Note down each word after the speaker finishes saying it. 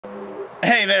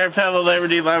Hey there, fellow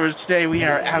Liberty lovers. Today we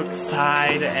are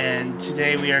outside, and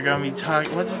today we are going to be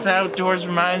talking. What does the outdoors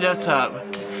remind us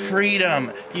of?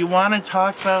 Freedom. You want to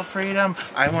talk about freedom?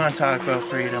 I want to talk about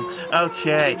freedom.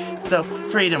 Okay, so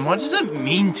freedom, what does it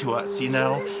mean to us, you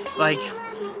know? Like,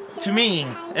 to me,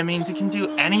 it means you can do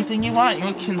anything you want.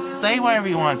 You can say whatever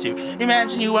you want to.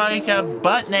 Imagine you wake up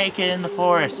butt naked in the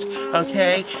forest,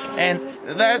 okay? And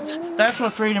that's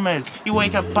what freedom is. You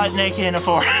wake up butt naked in a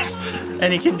forest,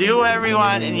 and you can do whatever you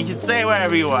want, and you can say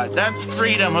whatever you want. That's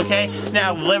freedom, okay?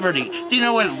 Now, liberty. Do you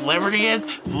know what liberty is?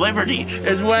 Liberty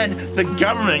is when the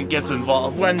government gets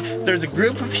involved, when there's a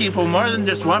group of people, more than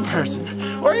just one person,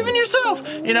 or even yourself,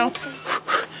 you know?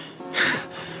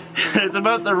 It's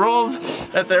about the rules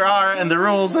that there are and the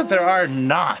rules that there are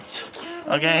not,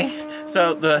 okay?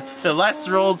 So the less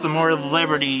rules, the more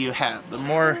liberty you have. The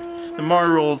more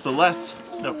rules, the less.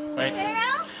 No, wait.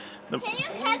 Carol, can you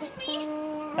catch me?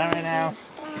 Not right now.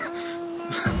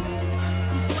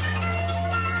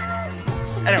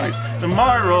 Anyways, the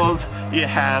more rules you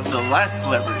have, the less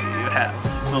liberty you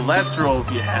have. The less rules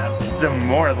you have, the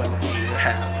more liberty you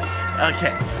have.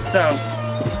 Okay, so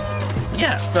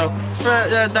yeah, so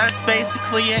that's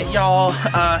basically it, y'all.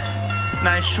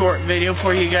 Nice short video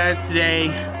for you guys today.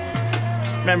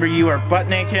 Remember, you are butt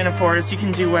naked in a forest. You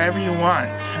can do whatever you want,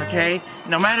 okay?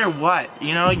 No matter what,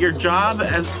 you know, your job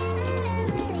as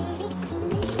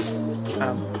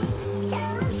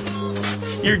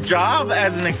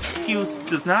an excuse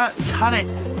does not cut it.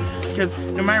 Because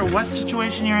no matter what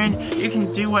situation you're in, you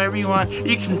can do whatever you want.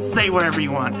 You can say whatever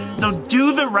you want. So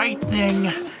do the right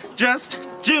thing. Just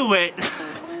do it.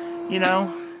 You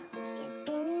know?